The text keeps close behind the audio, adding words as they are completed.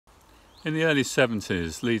In the early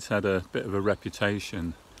 70s, Leeds had a bit of a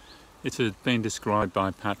reputation. It had been described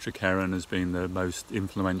by Patrick Heron as being the most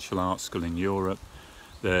influential art school in Europe.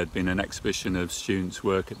 There had been an exhibition of students'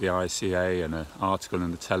 work at the ICA and an article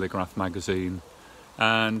in the Telegraph magazine.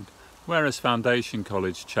 And whereas Foundation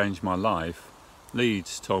College changed my life,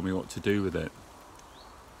 Leeds told me what to do with it.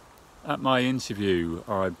 At my interview,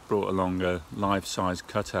 I brought along a life-size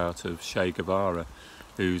cutout of Che Guevara,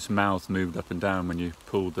 whose mouth moved up and down when you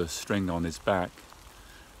pulled the string on his back.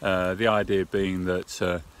 The idea being that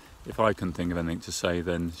if I couldn't think of anything to say,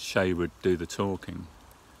 then Che would do the talking.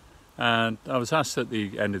 And I was asked at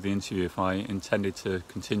the end of the interview if I intended to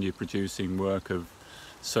continue producing work of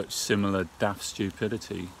such similar daft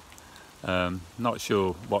stupidity. Not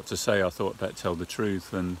sure what to say. I thought I'd better tell the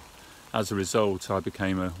truth, and as a result I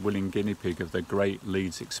became a willing guinea pig of the great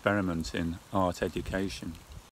Leeds Experiment in art education.